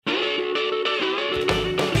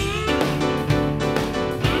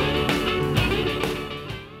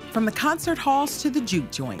From the concert halls to the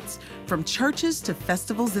juke joints, from churches to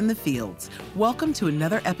festivals in the fields, welcome to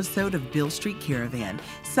another episode of Beale Street Caravan,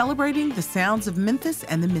 celebrating the sounds of Memphis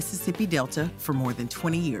and the Mississippi Delta for more than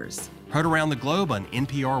 20 years. Heard around the globe on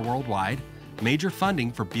NPR Worldwide, major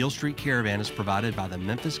funding for Beale Street Caravan is provided by the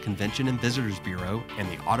Memphis Convention and Visitors Bureau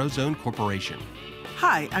and the AutoZone Corporation.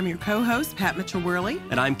 Hi, I'm your co-host, Pat Mitchell-Worley.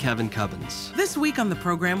 And I'm Kevin Cubbins. This week on the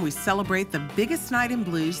program, we celebrate the biggest night in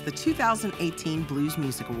blues, the 2018 Blues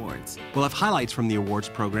Music Awards. We'll have highlights from the awards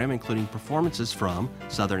program, including performances from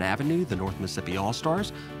Southern Avenue, the North Mississippi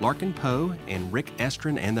All-Stars, Larkin Poe, and Rick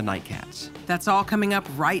Estrin and the Nightcats. That's all coming up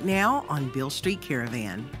right now on Beale Street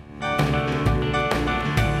Caravan.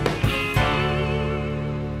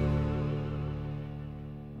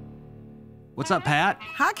 What's up, Pat?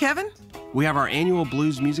 Hi, Kevin. We have our annual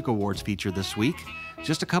Blues Music Awards feature this week.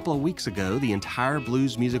 Just a couple of weeks ago, the entire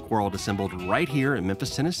blues music world assembled right here in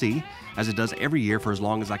Memphis, Tennessee, as it does every year for as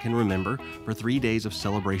long as I can remember, for 3 days of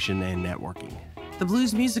celebration and networking. The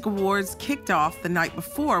Blues Music Awards kicked off the night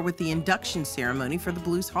before with the induction ceremony for the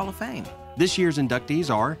Blues Hall of Fame. This year's inductees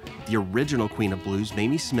are the original Queen of Blues,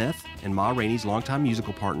 Mamie Smith, and Ma Rainey's longtime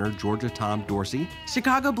musical partner, Georgia Tom Dorsey.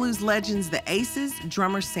 Chicago blues legends The Aces,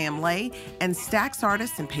 drummer Sam Lay, and Stax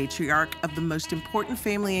artist and patriarch of the most important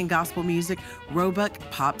family in gospel music, Roebuck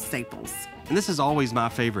Pop Staples. And this is always my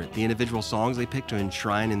favorite, the individual songs they pick to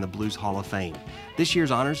enshrine in the Blues Hall of Fame. This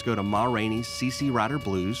year's honors go to Ma Rainey's C.C. Rider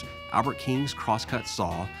Blues, Albert King's Crosscut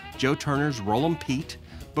Saw, Joe Turner's Roll'em Pete,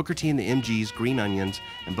 Booker T and the MG's Green Onions,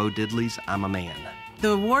 and Bo Diddley's I'm a Man.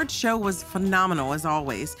 The award show was phenomenal as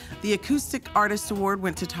always. The Acoustic Artist Award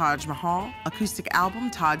went to Taj Mahal. Acoustic Album,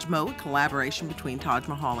 Taj Mo, a collaboration between Taj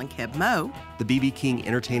Mahal and Keb Mo. The B.B. King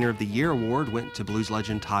Entertainer of the Year Award went to blues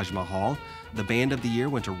legend Taj Mahal. The Band of the Year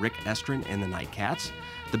went to Rick Estrin and the Nightcats.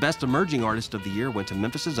 The Best Emerging Artist of the Year went to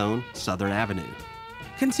Memphis's own Southern Avenue.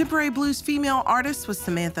 Contemporary blues female artist was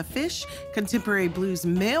Samantha Fish. Contemporary blues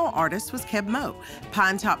male artist was Keb Mo.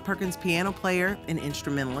 Pine Top Perkins piano player and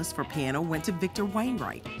instrumentalist for piano went to Victor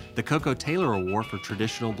Wainwright. The Coco Taylor Award for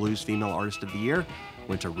Traditional Blues Female Artist of the Year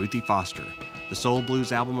went to Ruthie Foster. The Soul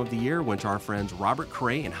Blues Album of the Year went to our friends Robert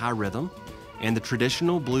Cray and High Rhythm. And the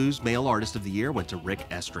Traditional Blues Male Artist of the Year went to Rick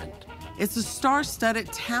Estrin. It's a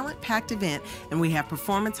star-studded, talent-packed event, and we have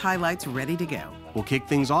performance highlights ready to go. We'll kick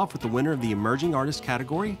things off with the winner of the Emerging Artist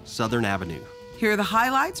category, Southern Avenue. Here are the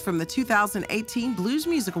highlights from the 2018 Blues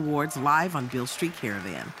Music Awards live on Beale Street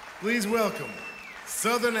Caravan. Please welcome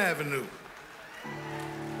Southern Avenue.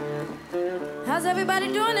 How's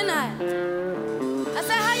everybody doing tonight? I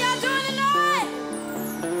said, how y'all doing tonight?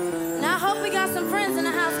 Now I hope we got some friends in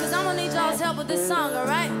the house, because I'm gonna need y'all's help with this song, all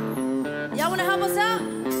right? Y'all wanna help us out?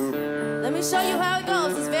 Let me show you how it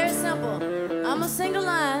goes. It's very simple. I'ma sing a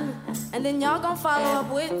line, and then y'all gonna follow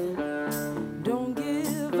up with Don't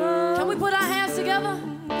Give Up. Can we put our hands together?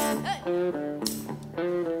 Hey.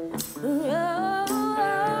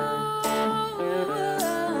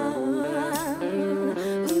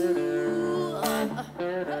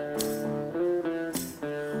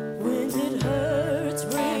 When it hurts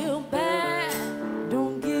real bad,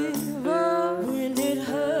 don't give up. When it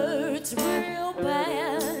hurts real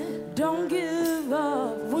bad, don't give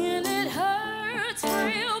up. When it hurts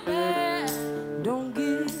real bad, don't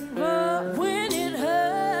give up. When it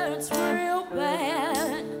hurts real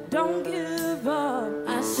bad, don't give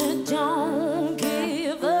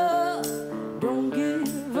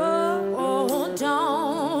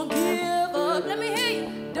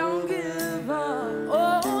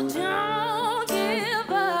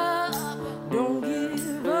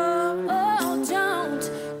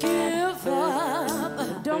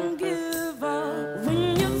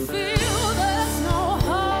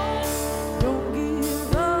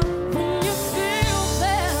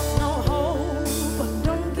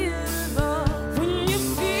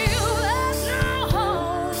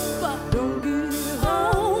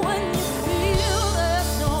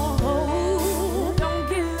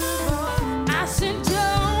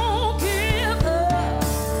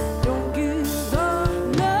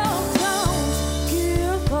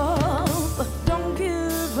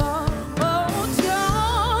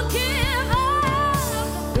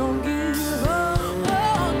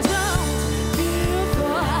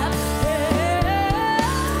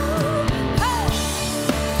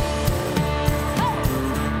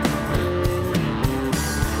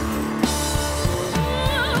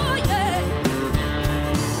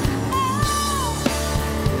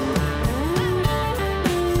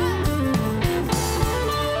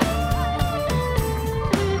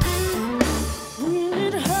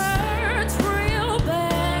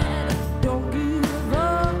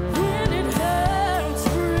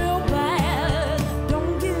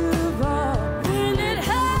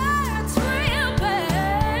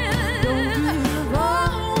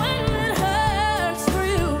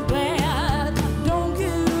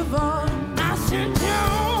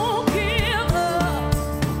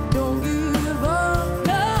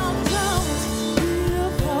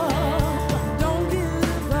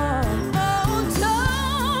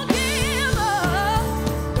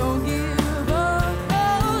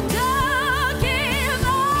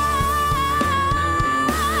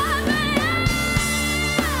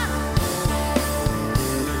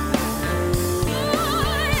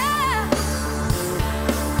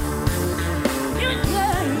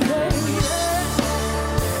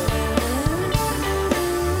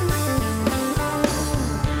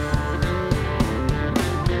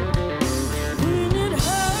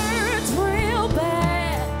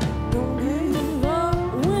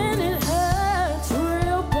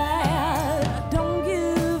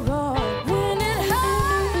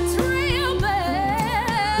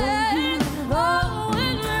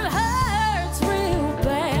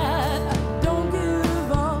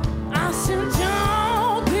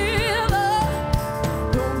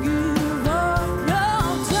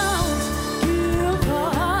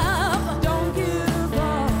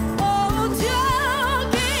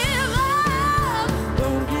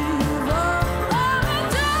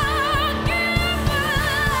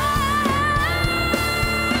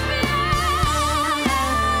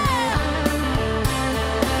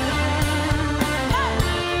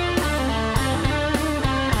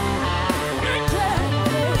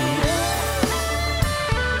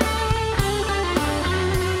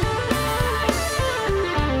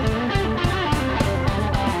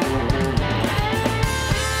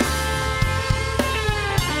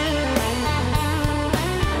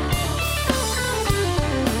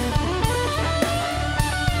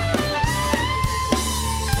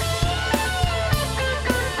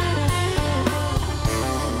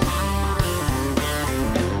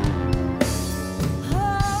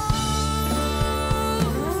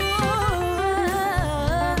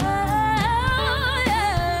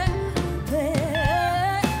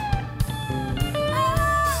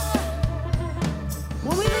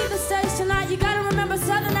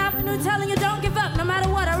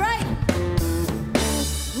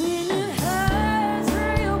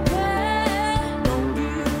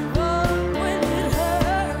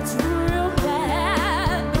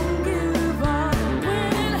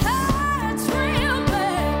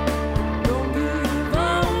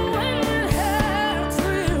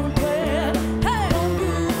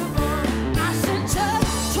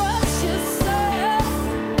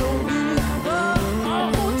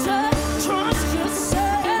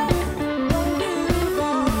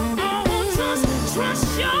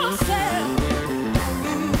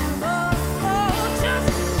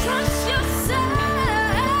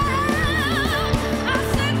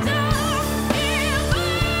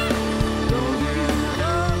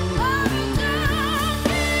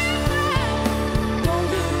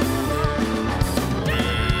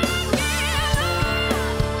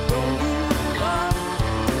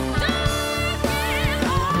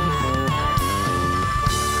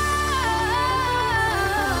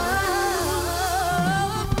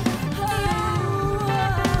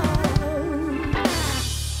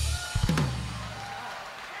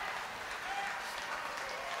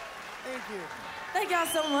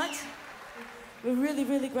So much. We're really,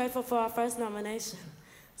 really grateful for our first nomination.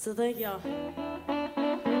 So thank y'all.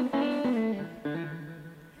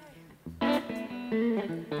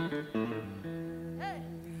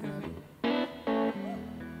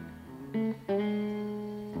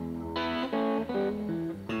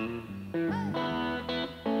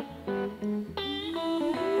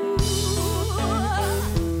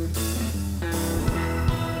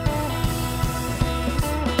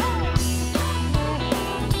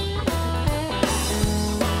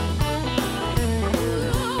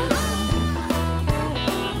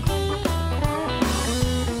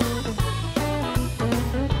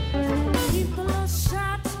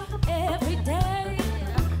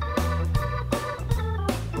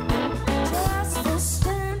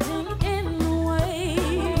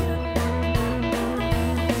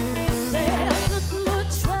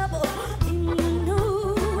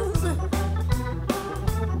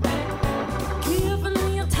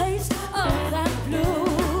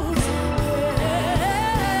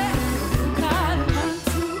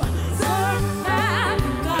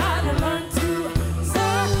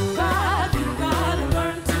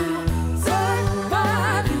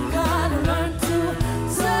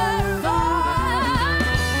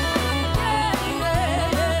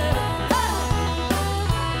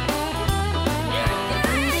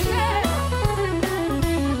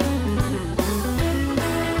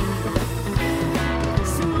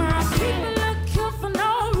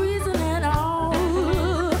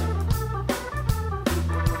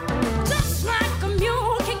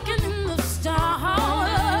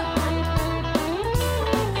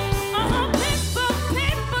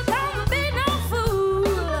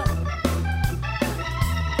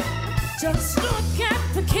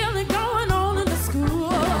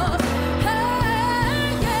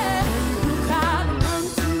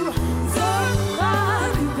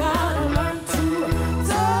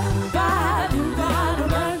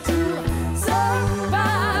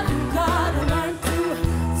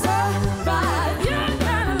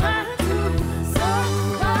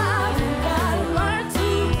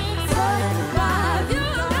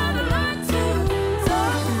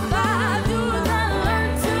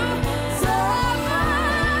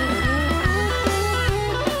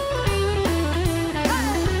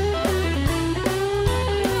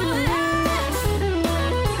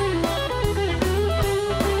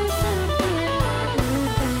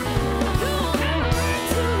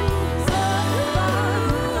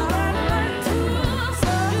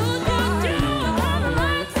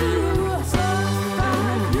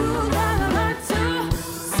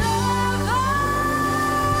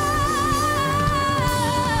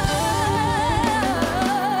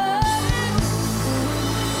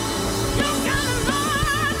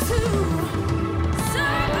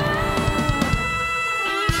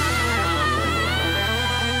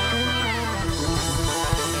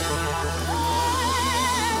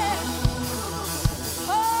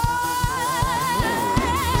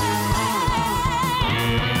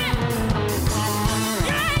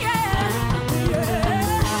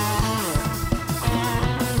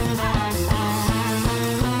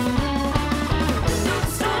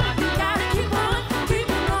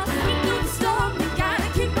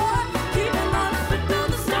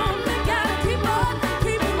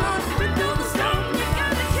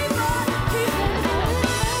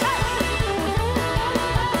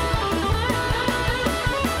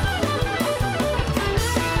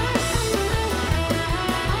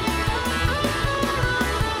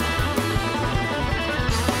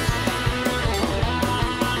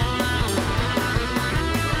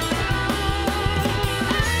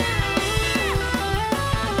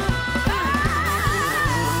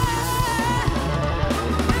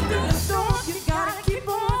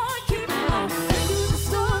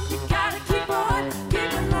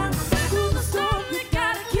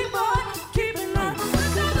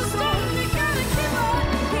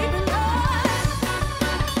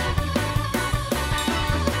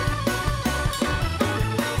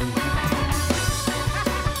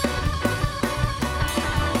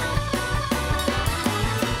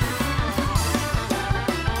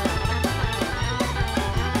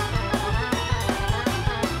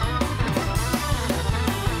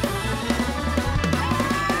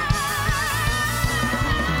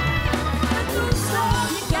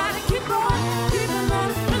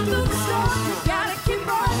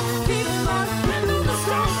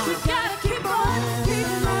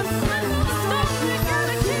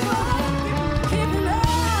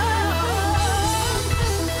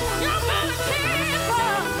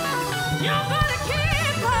 You're gonna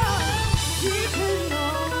keep on keeping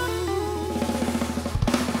on.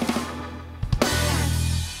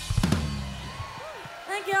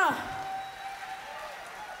 Thank y'all.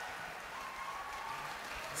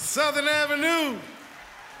 Southern Avenue.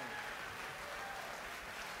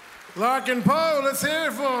 Larkin Poe, let's hear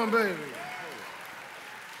it for him, baby.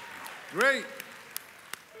 Great.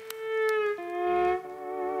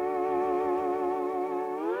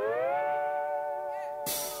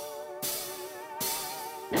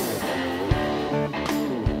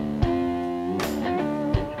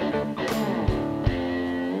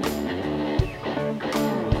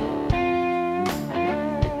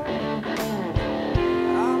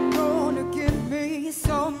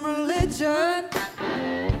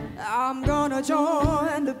 I'm gonna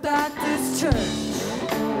join the Baptist Church.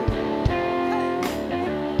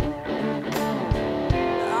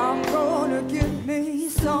 I'm gonna get me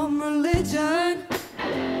some religion.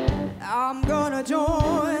 I'm gonna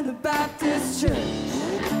join the Baptist Church.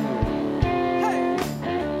 Hey.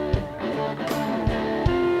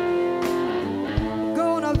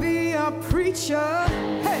 Gonna be a preacher,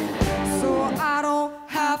 hey, so I don't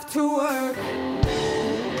have to work.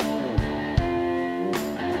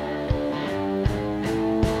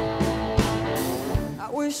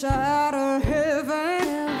 Wish I had a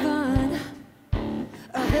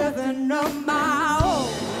heaven of my own.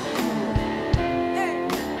 Hey.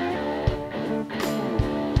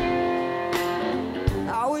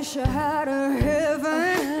 I wish I had a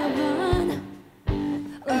heaven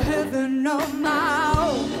of my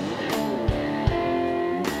own.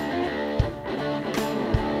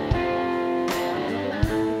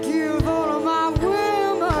 Give all of my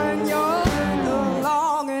women your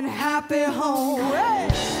long and happy home. Hey.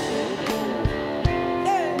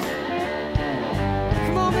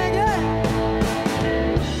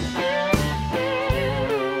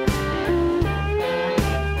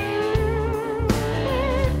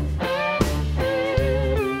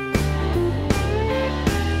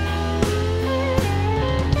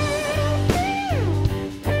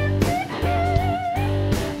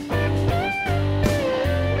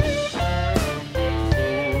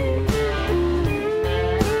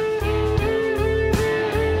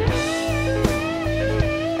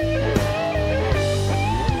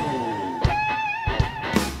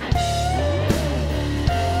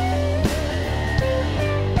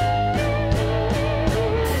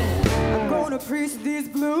 Preach these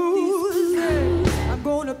blues. I'm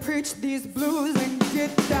gonna preach these blues and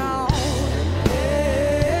get down.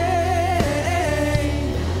 Hey,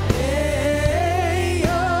 hey,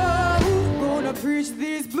 oh. Gonna preach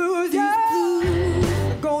these blues, yeah.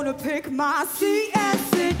 I'm gonna pick my seat and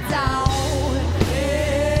sit down.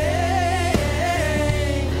 Hey,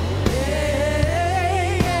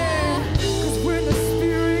 hey, yeah. 'Cause when the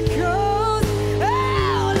Spirit comes,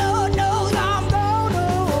 oh, Lord knows I'm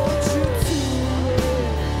gonna want you to.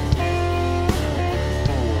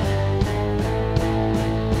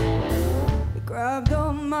 Grabbed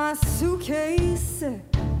on my suitcase and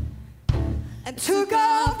took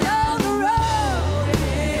off down the road.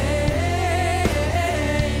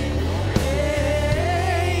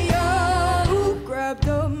 Hey, oh, grabbed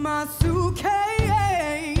up my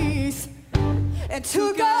suitcase and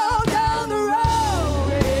took off down the road.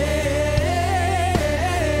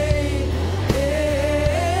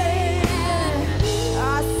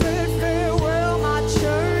 I said farewell, my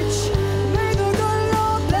church. May the good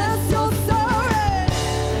Lord bless your soul.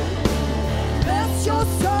 Bless your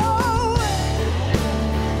soul.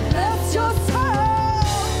 Bless your soul.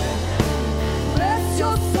 Bless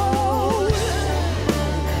your soul.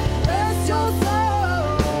 Bless your soul.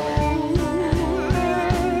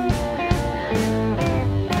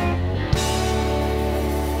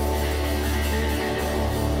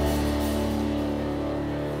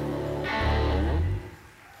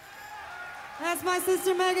 That's my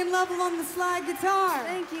sister Megan Lovell on the slide guitar.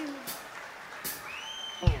 Thank you.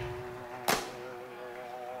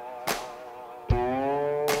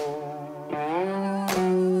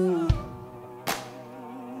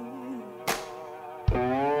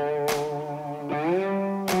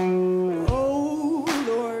 Oh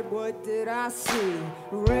Lord, what did I see?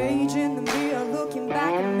 Rage in the mirror looking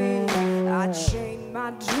back at me. I chained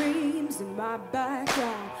my dreams and my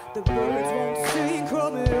background. The birds won't sing,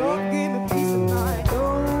 coming up, give me peace of mind.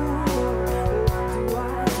 Oh, what do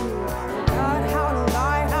I do? Forgot how to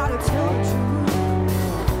lie, how to tell the truth.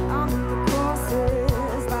 I'm in the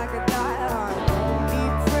crosses like a diehard.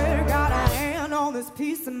 Need prayer, got a hand on this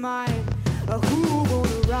peace of mind. Who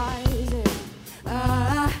gonna rise it?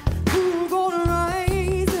 Who gonna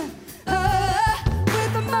rise it?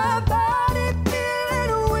 With my body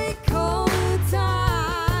feeling weak, oh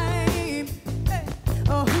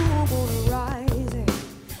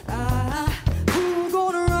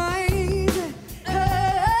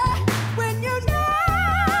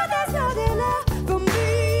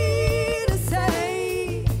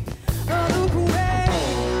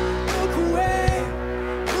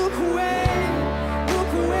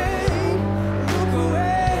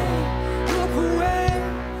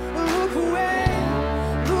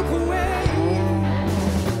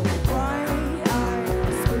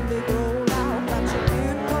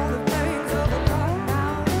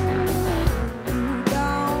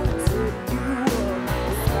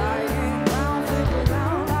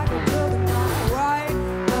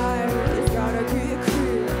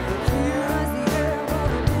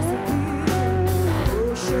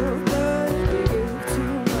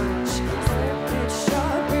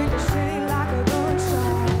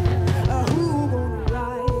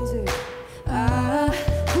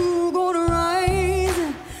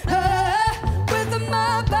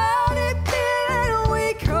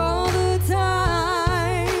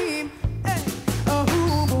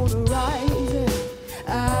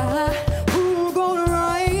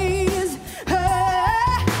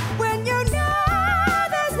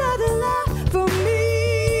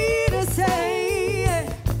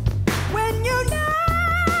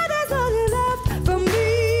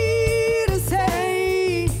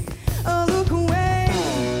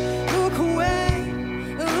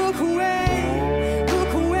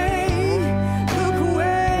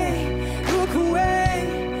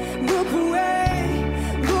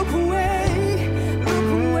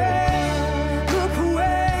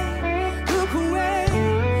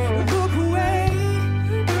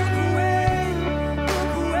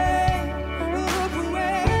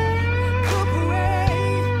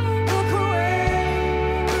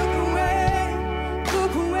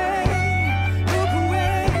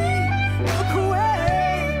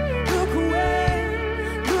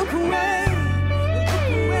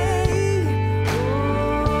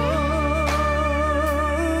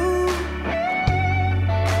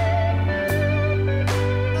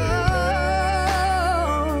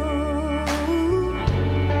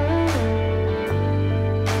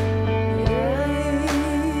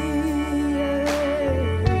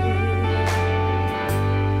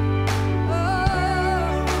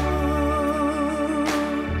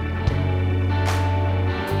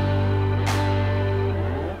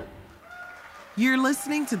You're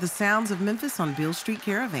listening to the sounds of Memphis on Beale Street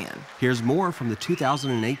Caravan. Here's more from the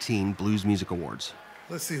 2018 Blues Music Awards.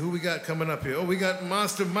 Let's see who we got coming up here. Oh, we got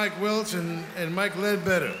Master Mike Welch and Mike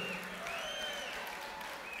Ledbetter.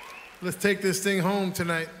 Let's take this thing home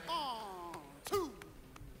tonight.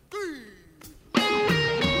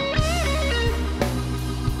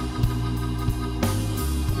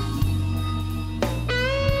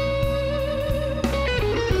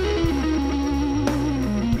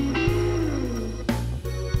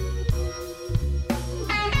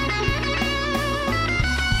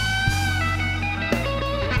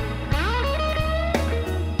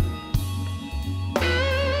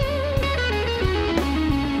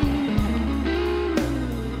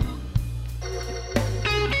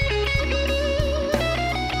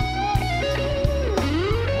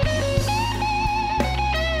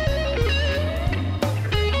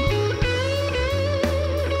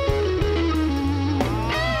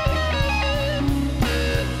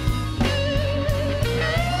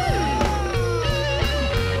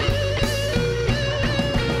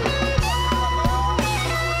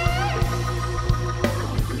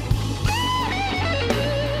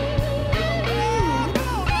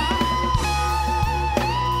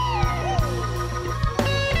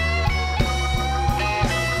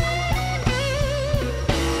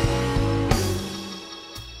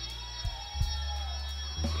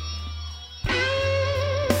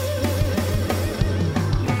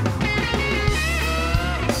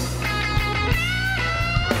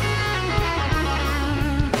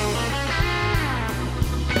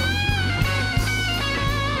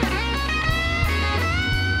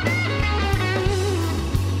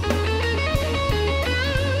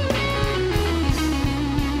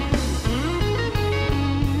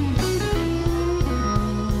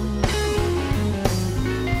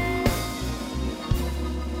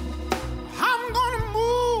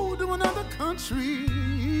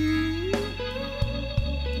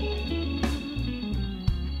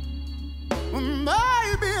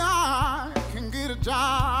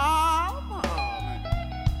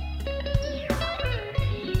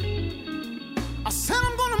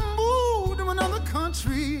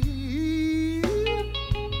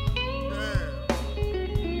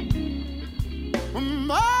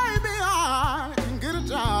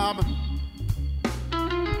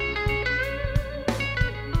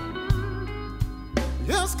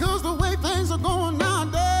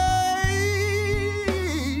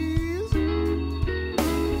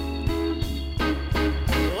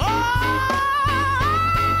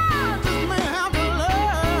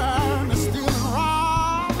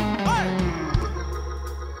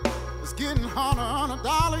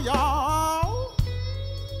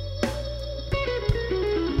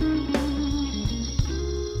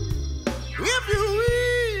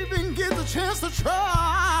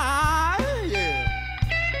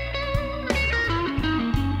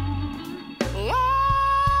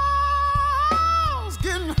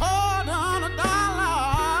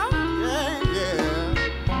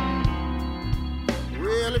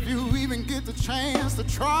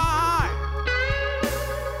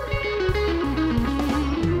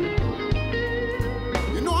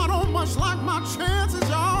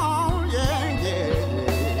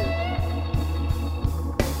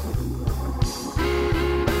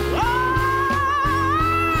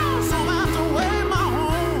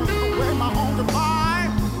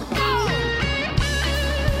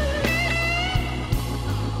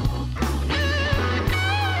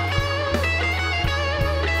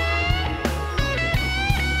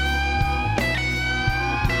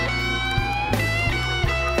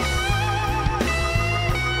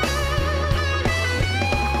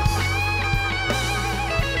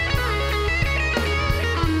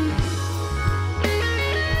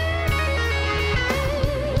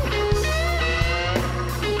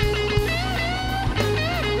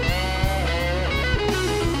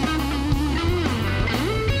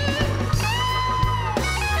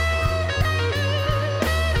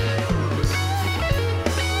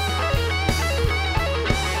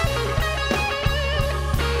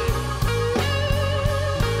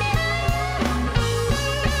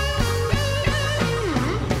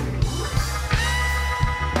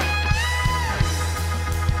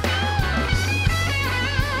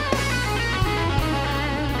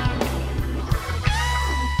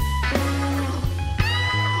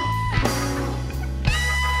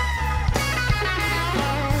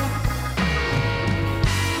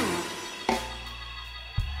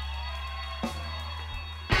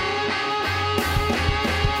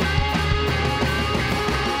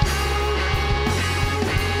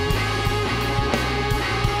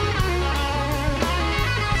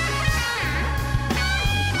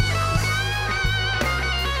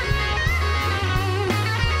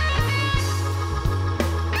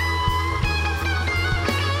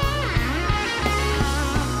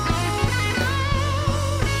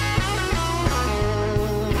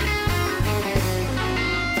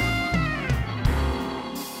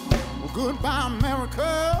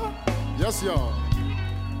 Yes, y'all.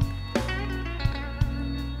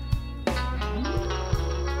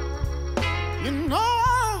 You know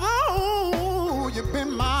you've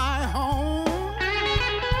been my home.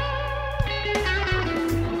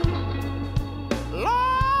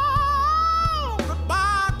 Lord,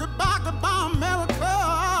 goodbye, goodbye, goodbye, America.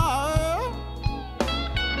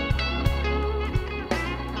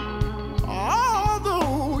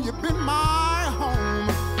 Although you've been my home.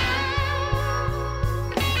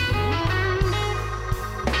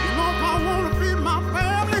 You know if I want to feed my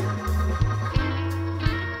family,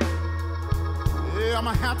 yeah, I'm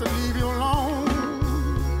gonna have to leave you alone.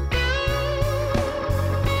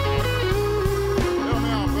 Help me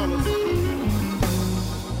out, fellas.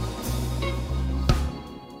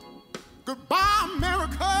 Goodbye,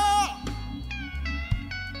 America.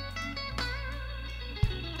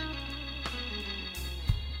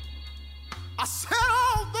 I said,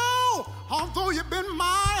 although you've been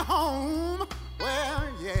my home, well,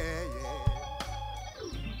 yeah.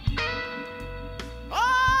 Oh,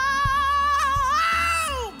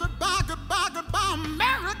 goodbye, goodbye, goodbye,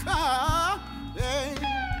 America. Yeah.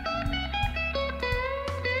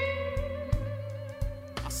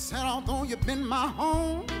 I said, although you've been my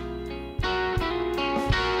home, you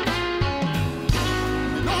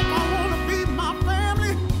know if I want to feed my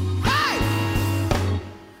family, hey,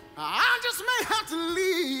 I just may have to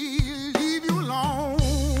leave you alone.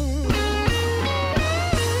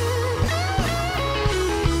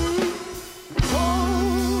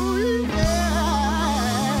 Oh, yeah.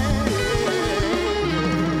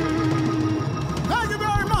 Thank you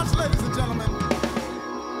very much, ladies and gentlemen.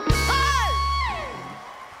 Hey!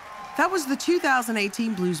 That was the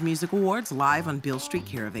 2018 Blues Music Awards live on Beale Street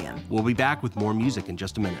Caravan. We'll be back with more music in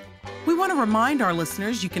just a minute. We want to remind our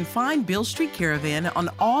listeners you can find Beale Street Caravan on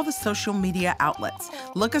all the social media outlets.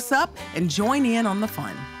 Look us up and join in on the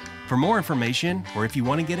fun. For more information, or if you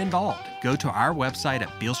want to get involved, go to our website at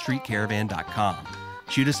bealestreetcaravan.com.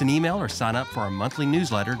 Shoot us an email or sign up for our monthly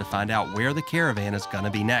newsletter to find out where the caravan is going to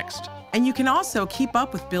be next. And you can also keep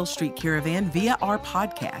up with Beale Street Caravan via our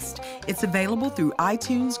podcast. It's available through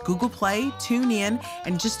iTunes, Google Play, TuneIn,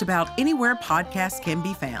 and just about anywhere podcasts can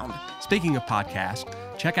be found. Speaking of podcasts,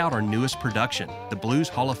 check out our newest production, the Blues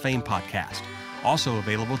Hall of Fame podcast, also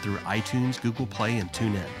available through iTunes, Google Play, and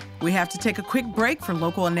TuneIn. We have to take a quick break for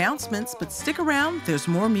local announcements, but stick around, there's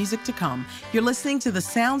more music to come. You're listening to the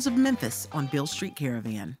Sounds of Memphis on Beale Street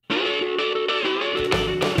Caravan.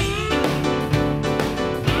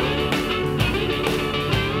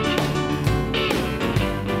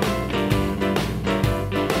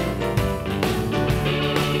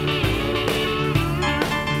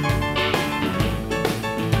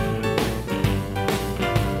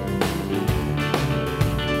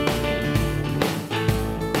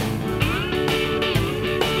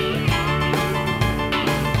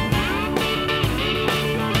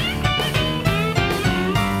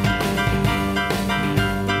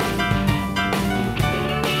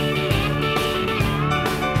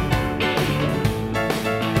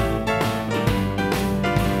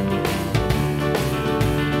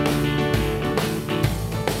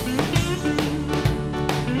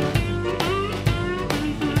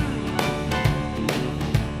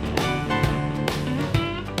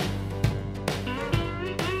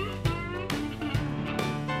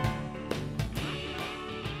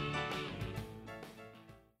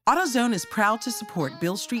 AutoZone is proud to support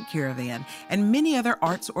Beale Street Caravan and many other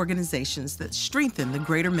arts organizations that strengthen the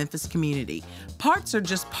greater Memphis community. Parts are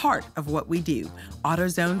just part of what we do.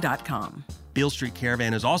 AutoZone.com. Beale Street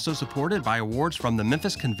Caravan is also supported by awards from the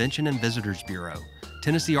Memphis Convention and Visitors Bureau,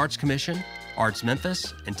 Tennessee Arts Commission, Arts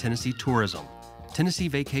Memphis, and Tennessee Tourism.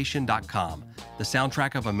 TennesseeVacation.com. The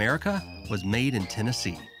soundtrack of America was made in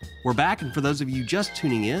Tennessee. We're back, and for those of you just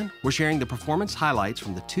tuning in, we're sharing the performance highlights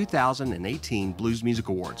from the 2018 Blues Music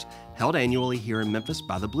Awards, held annually here in Memphis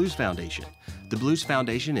by the Blues Foundation. The Blues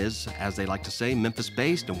Foundation is, as they like to say,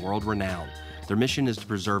 Memphis-based and world-renowned. Their mission is to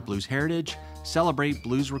preserve blues heritage, celebrate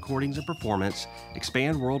blues recordings and performance,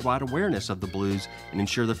 expand worldwide awareness of the blues, and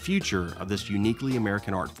ensure the future of this uniquely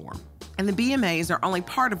American art form. And the BMAs are only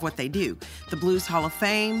part of what they do. The Blues Hall of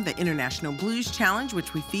Fame, the International Blues Challenge,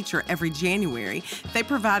 which we feature every January, they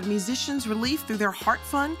provide musicians relief through their Heart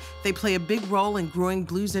Fund. They play a big role in growing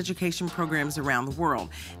blues education programs around the world.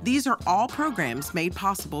 These are all programs made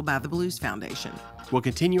possible by the Blues Foundation. We'll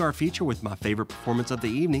continue our feature with my favorite performance of the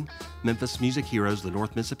evening, Memphis Music Heroes, the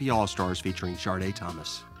North Mississippi All-Stars featuring Sharday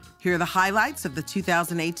Thomas. Here are the highlights of the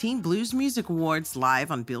 2018 Blues Music Awards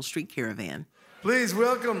live on Beale Street Caravan. Please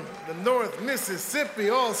welcome the North Mississippi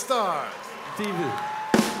All-Stars.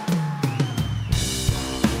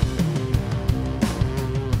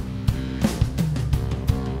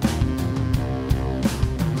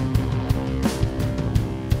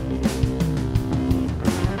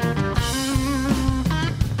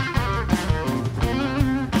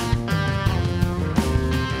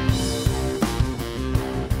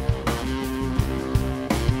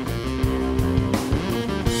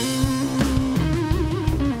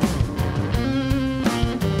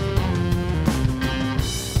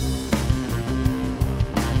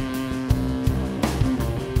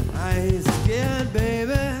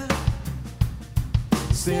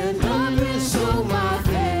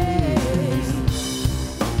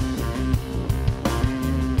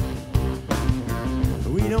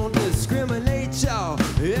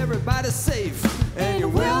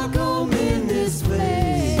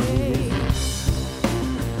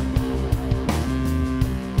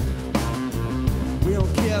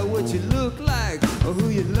 or who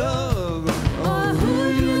you love, or who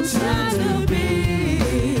you try to be.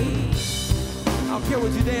 I don't care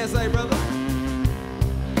what you dance like, brother.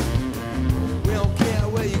 We don't care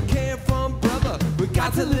where you came from, brother. We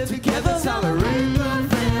got to live together, tolerate the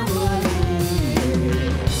family.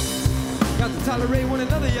 Got to tolerate one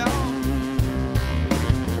another, y'all.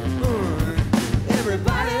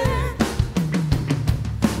 Everybody,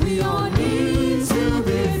 We all need to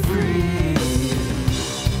be free.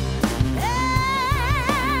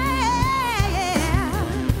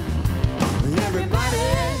 everybody,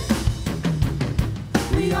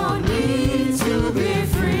 We all need to be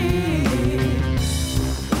free.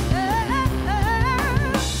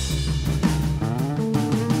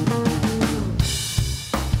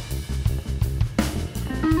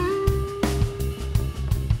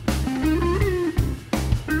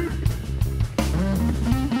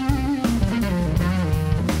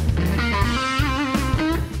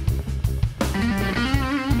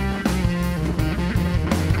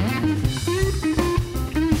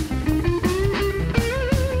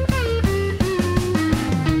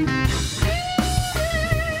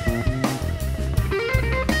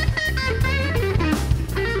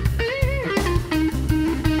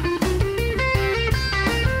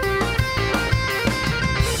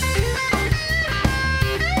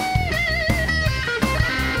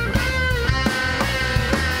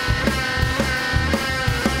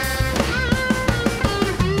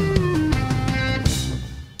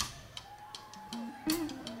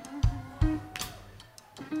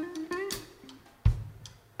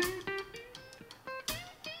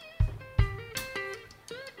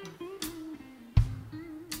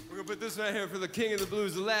 we're gonna put this right here for the king of the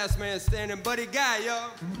blues, the last man standing, Buddy Guy,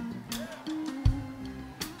 y'all.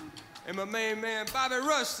 And my main man, Bobby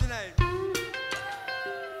Rush, tonight.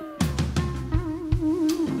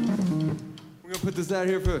 We're gonna put this out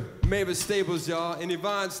here for Mavis Staples, y'all, and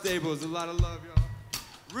Yvonne Staples, a lot of love, y'all.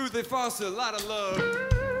 Ruthie Foster, a lot of love.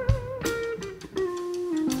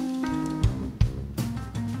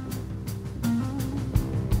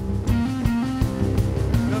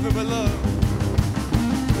 Nothing but love.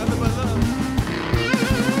 Nothing but love.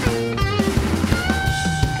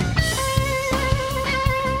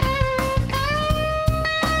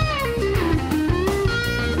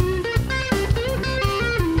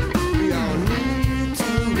 We all need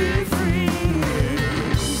to be free.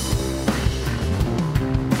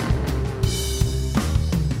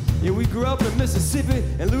 Yeah, we grew up in Mississippi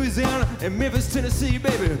and Louisiana and Memphis, Tennessee,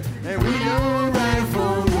 baby. And we know right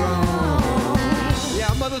from wrong. Yeah,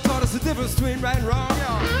 our mother taught us the difference between right and wrong,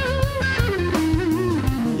 y'all.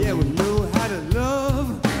 Yeah, we know how to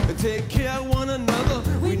love and take care of one another.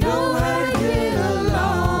 We know how to get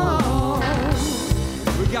along.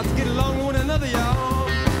 We got to get along with one another, y'all.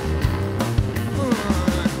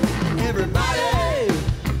 Everybody,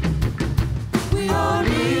 We all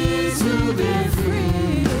need to be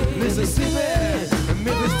free. Mississippi and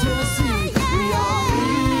Memphis, Tennessee, we all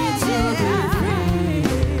need to be free.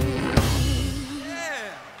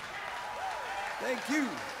 Yeah. Thank you.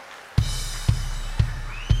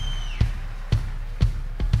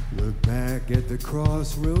 Look back at the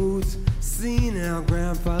crossroads, seen our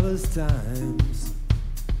grandfather's times.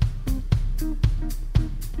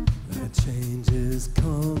 That changes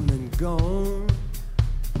come and gone,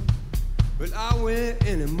 but are we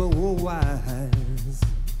any more wise?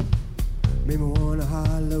 Make me wanna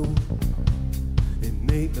hollow and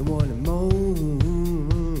make me wanna moan.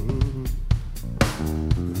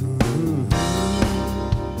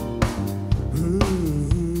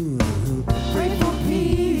 Pray for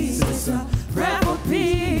peace, sister. Pray for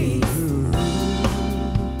peace.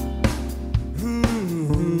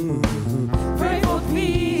 Pray for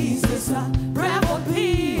peace, sister. Pray for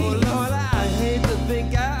peace. Oh Lord, I hate to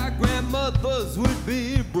think our grandmothers would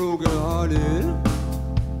be broken-hearted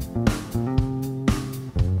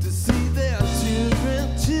to see their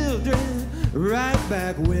children right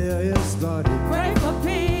back where it started. Pray for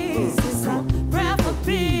peace, sister. Pray for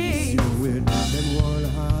peace. You would make me wanna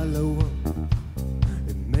hollow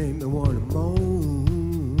and make me wanna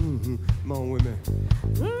moan. Moan with me.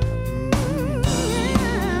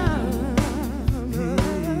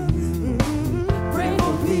 Pray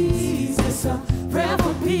for peace, sister. Pray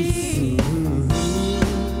for peace.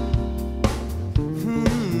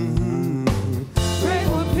 Pray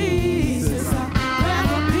for peace, sister. Pray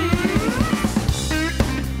for peace.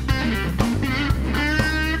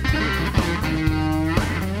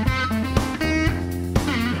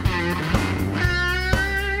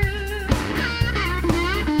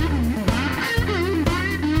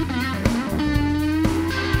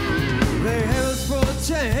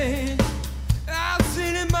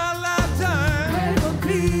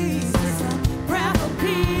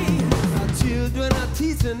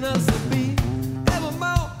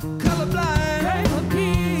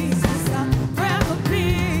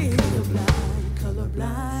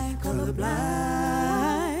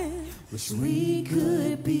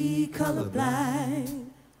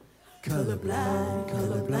 colorblind, colorblind,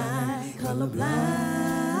 colorblind,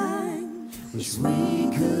 colorblind. Wish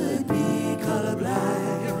we could be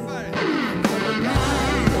colorblind.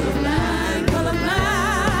 Colorblind, colorblind,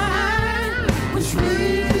 colorblind. Wish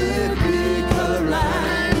we could be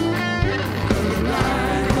colorblind.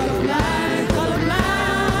 Colorblind, colorblind,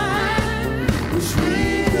 colorblind. Wish we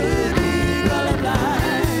could be colorblind.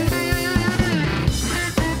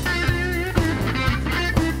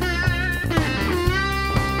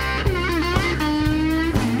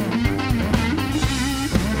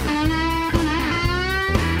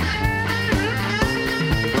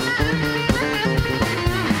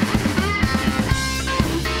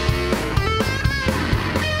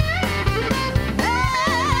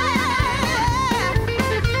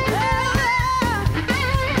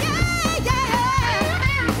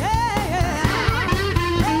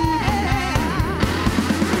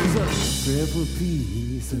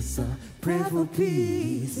 Pray for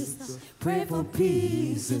peace, pray for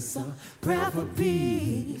peace, pray for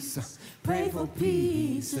peace, pray for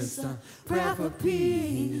peace, pray for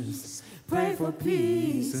peace, pray for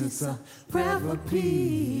peace, pray for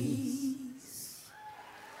peace.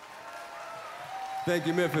 Thank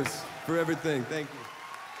you, Memphis, for everything. Thank you.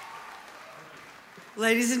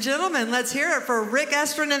 Ladies and gentlemen, let's hear it for Rick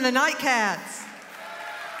Estrin and the Nightcats.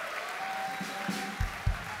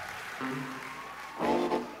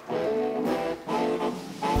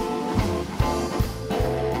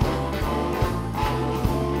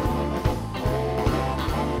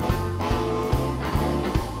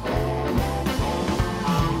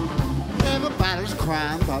 Everybody's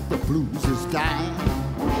crying about the blues is dying.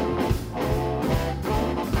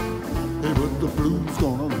 Hey, but the blues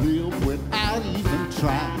gonna live without even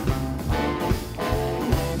trying.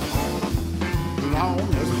 Long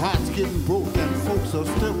as hearts getting broken, folks are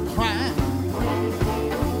still crying.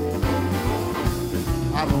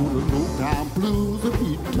 I know the low-down blues will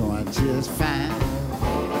be doing just fine.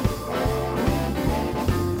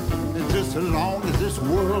 And just as long as this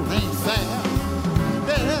world ain't fair,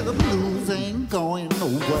 yeah, the blues ain't going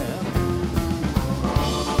nowhere.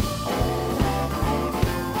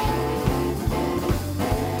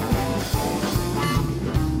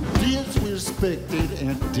 Disrespected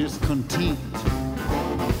and discontent.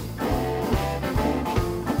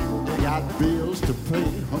 They got bills to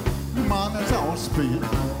pay, money's all spent.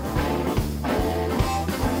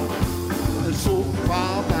 And so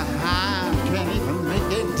far behind, can't even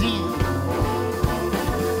make a dent.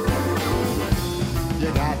 You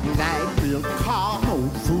got light bill, car, no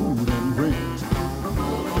food and rent.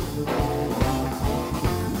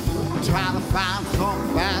 Try to find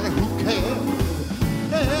somebody who cares.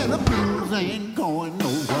 Yeah, the blues ain't going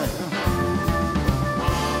nowhere.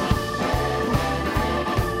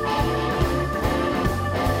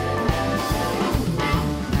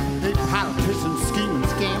 They politicians scheme and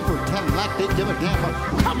scam, pretend like they give a damn. But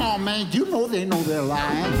come on, man, you know they know they're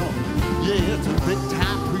lying. Yeah, it's a big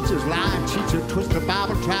time preachers lying, cheat you, twist the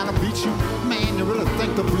Bible, trying to beat you. Man, you really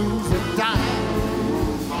think the blues are dying?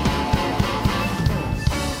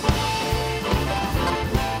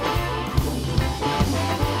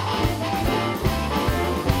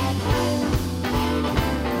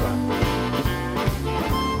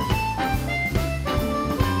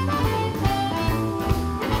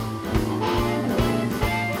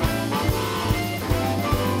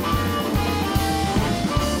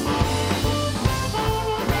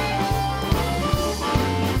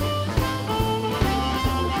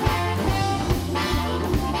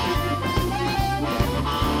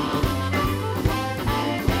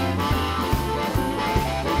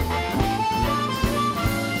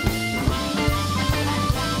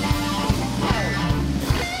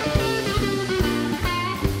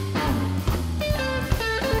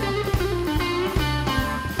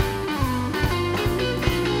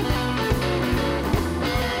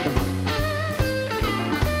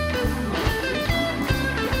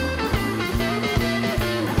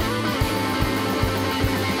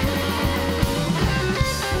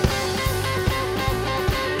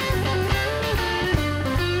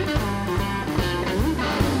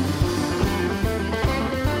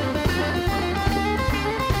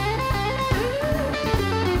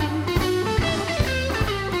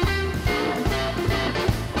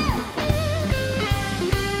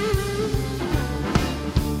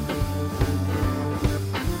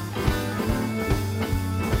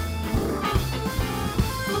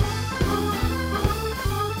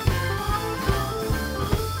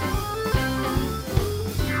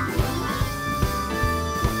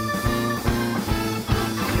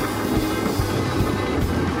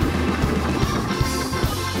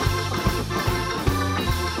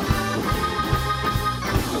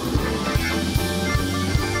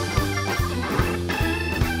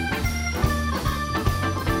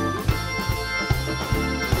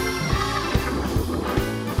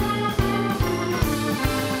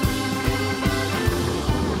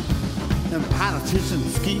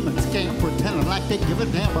 politicians scheme and scam, pretending like they give a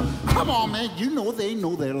damn. But come on, man, you know they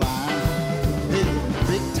know they're lying. Hey,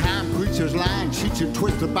 big time preachers lying, cheat you,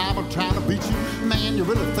 twist the Bible, trying to beat you. Man, you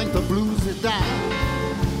really think the blues is dying?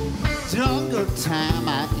 Jungle time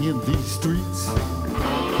out in these streets,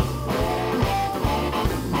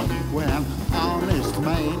 where an honest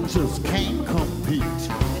man just can't compete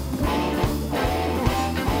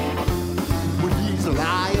with these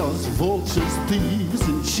liars, vultures, thieves,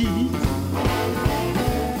 and cheats.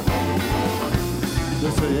 They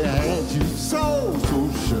say, as you sow,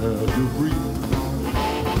 so shall you reap.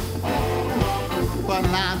 But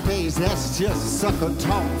nowadays, that's just sucker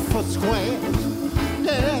talk for squares.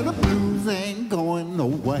 Yeah, the blues ain't going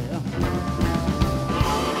nowhere.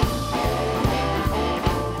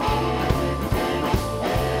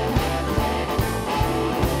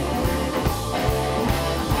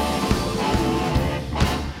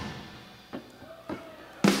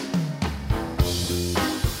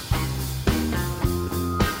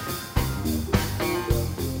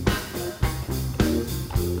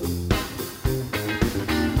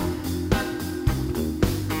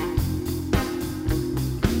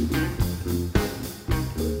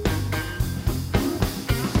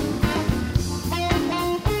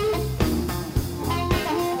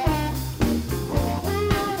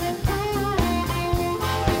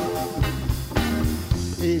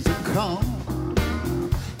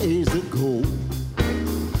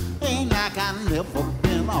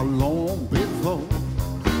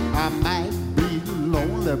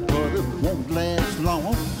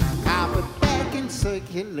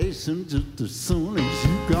 Just as soon as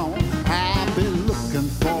you gone, I've been looking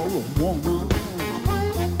for a woman,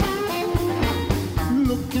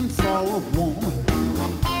 looking for a woman.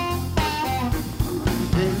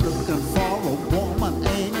 Hey, looking for a woman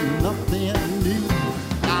ain't nothing new.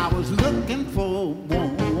 I was looking for a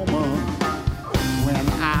woman when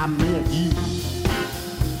I met you.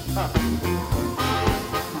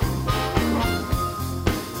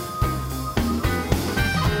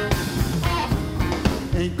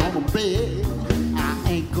 Ain't gonna beg, I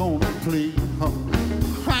ain't gonna play.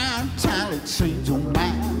 I'm trying to change your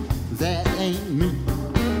mind, that ain't me.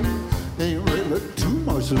 Ain't really too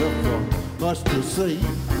much left for us to say.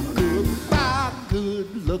 Goodbye,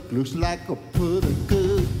 good luck, looks like a pretty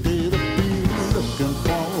good day to be looking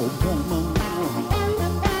for a woman.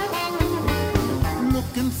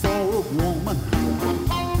 Looking for a woman.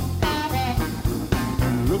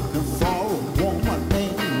 Looking for a woman,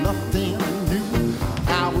 ain't nothing new.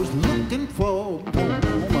 I was looking for a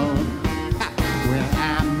woman when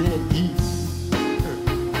I met you.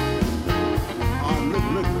 Oh,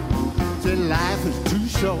 look, say life is too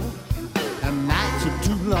short and nights are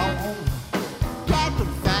too long. Got to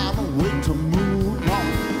find a way to move on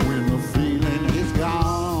when the feeling is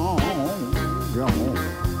gone, gone.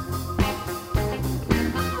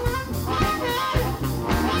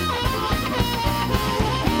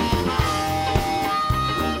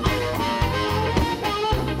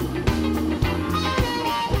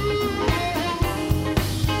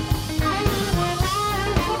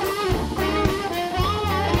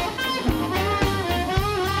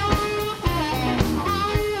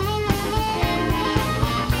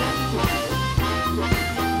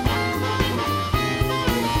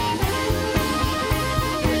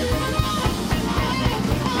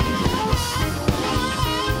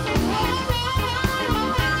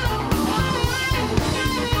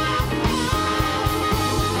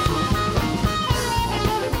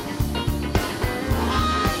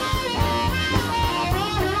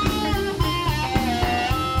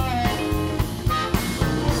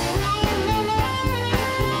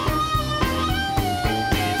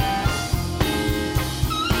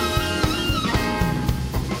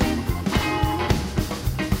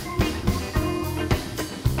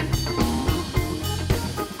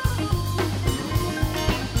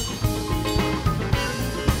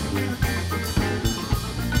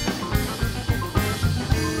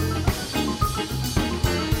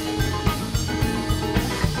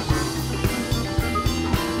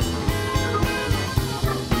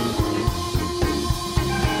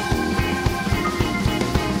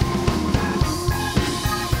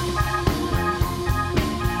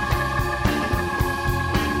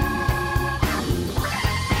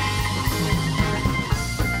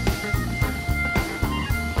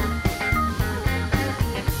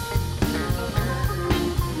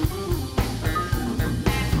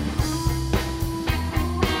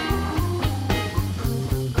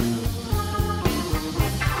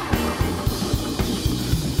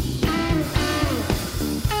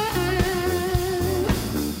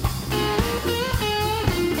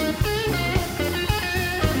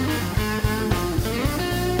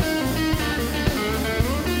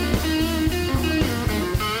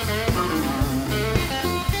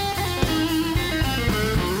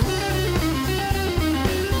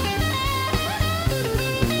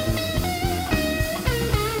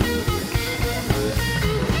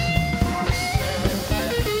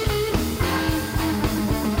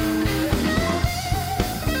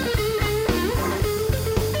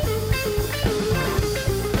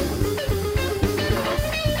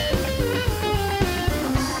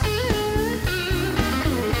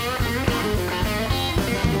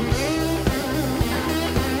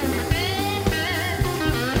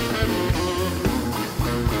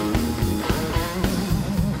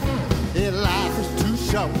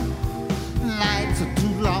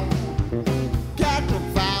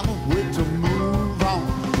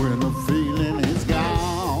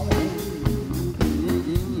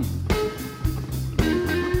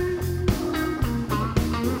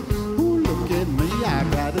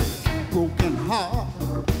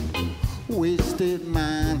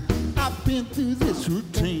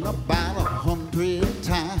 about 100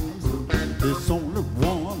 times. There's only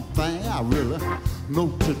one thing I really know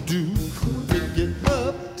to do. Pick it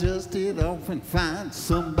up, dust it off, and find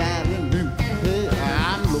somebody new. Hey,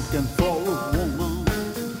 I'm looking for a woman.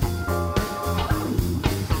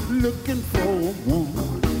 Looking for a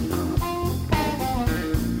woman.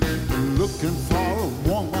 Looking for a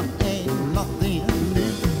woman ain't nothing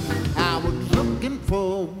new. I was looking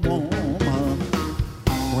for a woman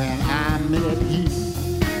when I met you.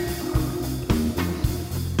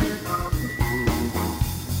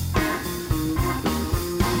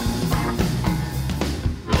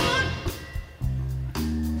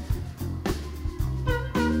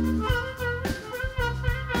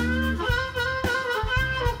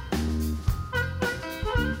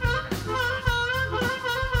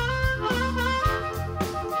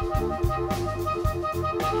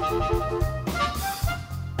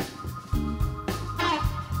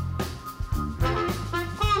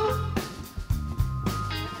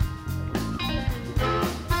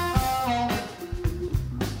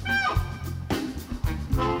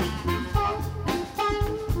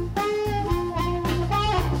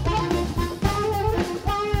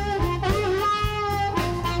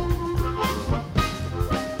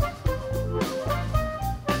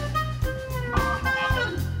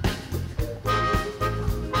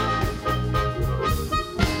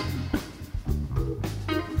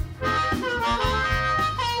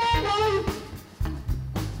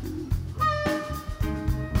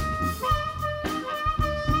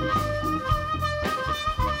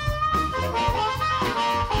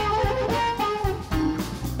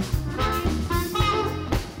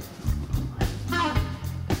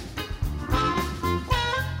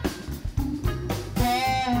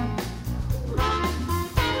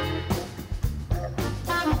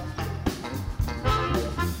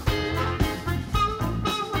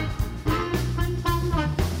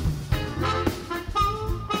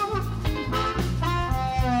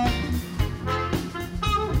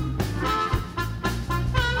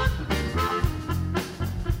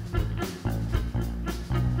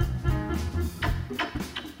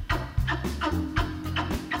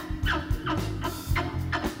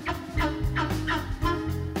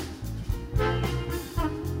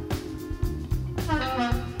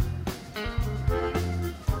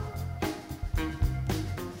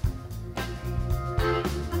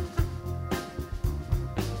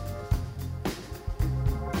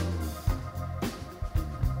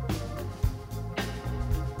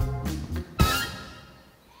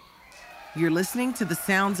 You're listening to the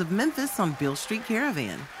sounds of Memphis on Beale Street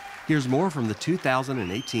Caravan. Here's more from the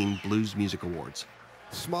 2018 Blues Music Awards.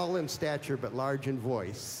 Small in stature but large in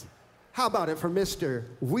voice. How about it for Mr.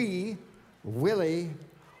 Wee Willie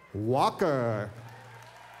Walker?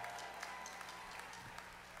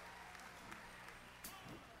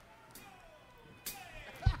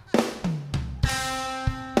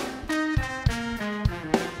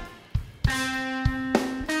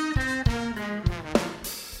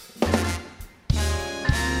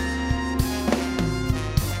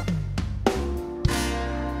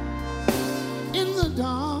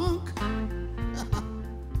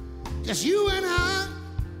 Just you and I,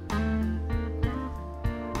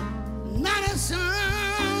 not a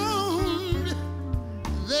sound.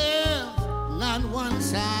 There's not one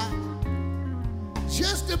sign,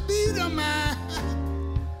 just a beat of my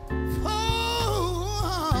heart.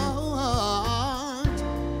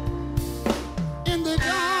 In the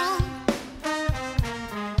dark,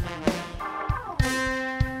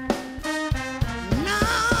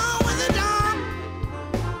 now in the dark,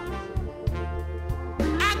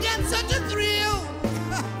 I get such a thrill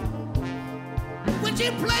when she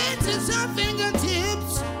places her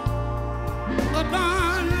fingertips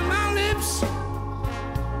upon my lips,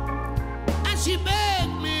 and she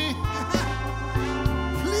begged me,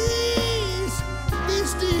 please be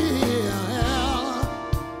still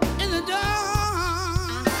in the dark.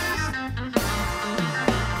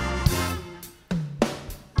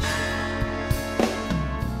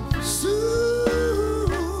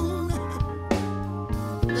 Soon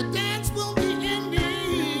the dance will be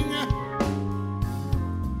ending,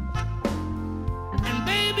 and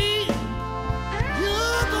baby,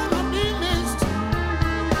 you're gonna be missed.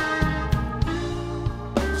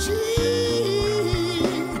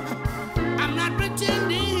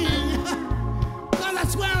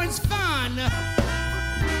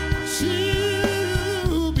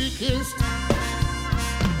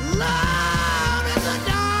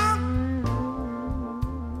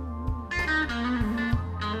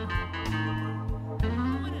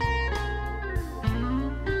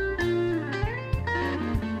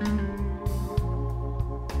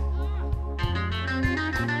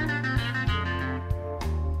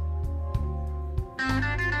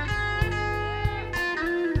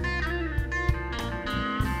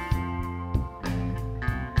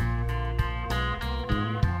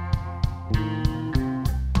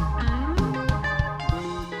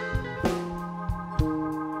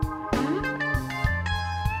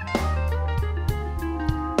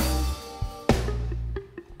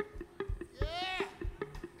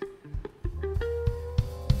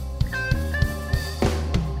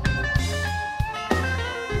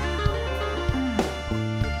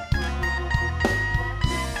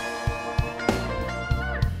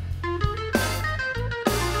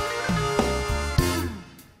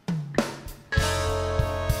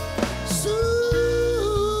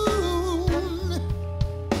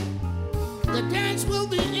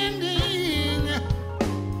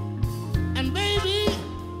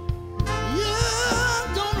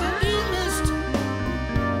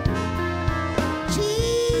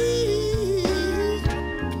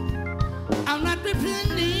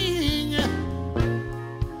 pretending,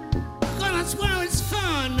 'cause I swear it's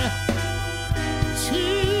fun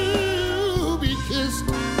to be kissed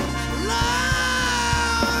alone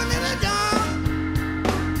in the dark.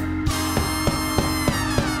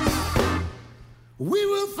 We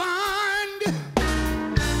will find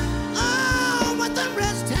what the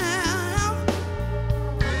rest have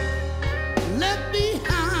left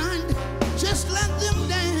behind. Just let them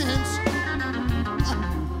dance.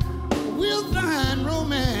 We'll find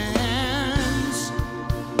romance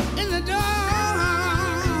in the dark.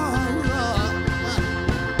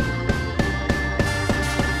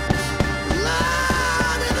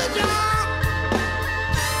 Lord, in the dark.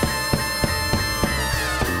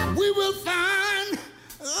 We will find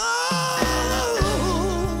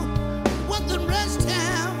what the rest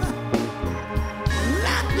have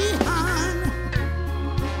left behind.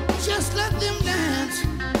 Just let them dance.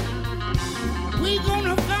 We're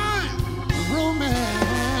gonna find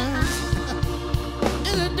romance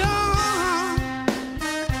in the dark.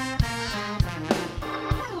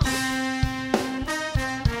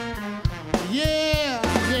 Yeah,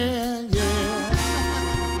 yeah, yeah.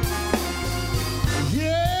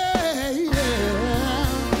 Yeah,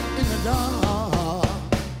 yeah, in the dark.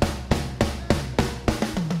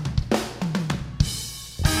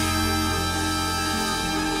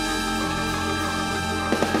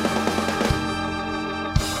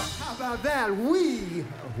 How about that? We,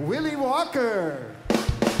 Willie Walker.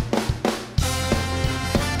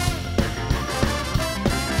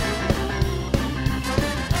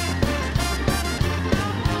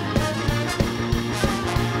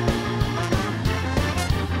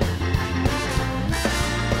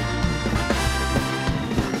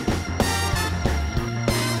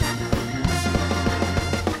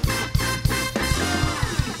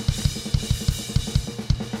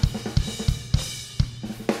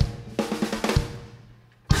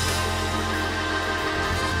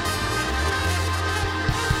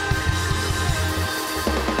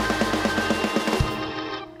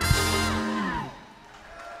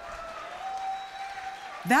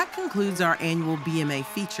 That concludes our annual BMA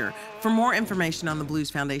feature. For more information on the Blues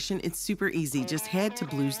Foundation, it's super easy. Just head to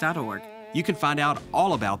blues.org. You can find out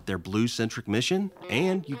all about their blues-centric mission,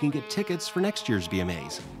 and you can get tickets for next year's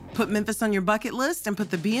BMAs. Put Memphis on your bucket list and put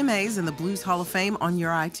the BMAs and the Blues Hall of Fame on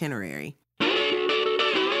your itinerary.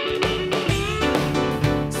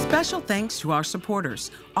 Special thanks to our supporters: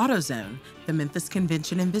 AutoZone, the Memphis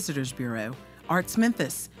Convention and Visitors Bureau, Arts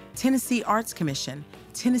Memphis, Tennessee Arts Commission,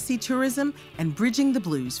 Tennessee Tourism, and Bridging the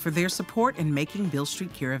Blues for their support in making Beale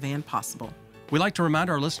Street Caravan possible. We'd like to remind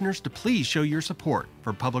our listeners to please show your support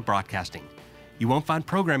for public broadcasting. You won't find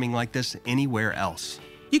programming like this anywhere else.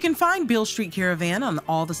 You can find Beale Street Caravan on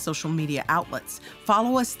all the social media outlets.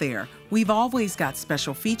 Follow us there. We've always got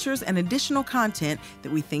special features and additional content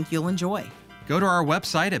that we think you'll enjoy. Go to our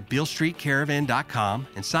website at BealeStreetCaravan.com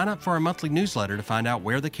and sign up for our monthly newsletter to find out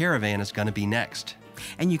where the caravan is going to be next.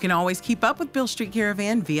 And you can always keep up with Beale Street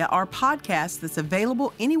Caravan via our podcast that's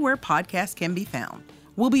available anywhere podcasts can be found.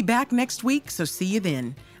 We'll be back next week, so see you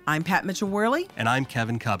then. I'm Pat Mitchell-Worley. And I'm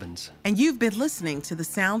Kevin Cubbins. And you've been listening to the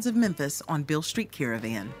Sounds of Memphis on Beale Street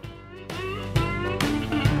Caravan.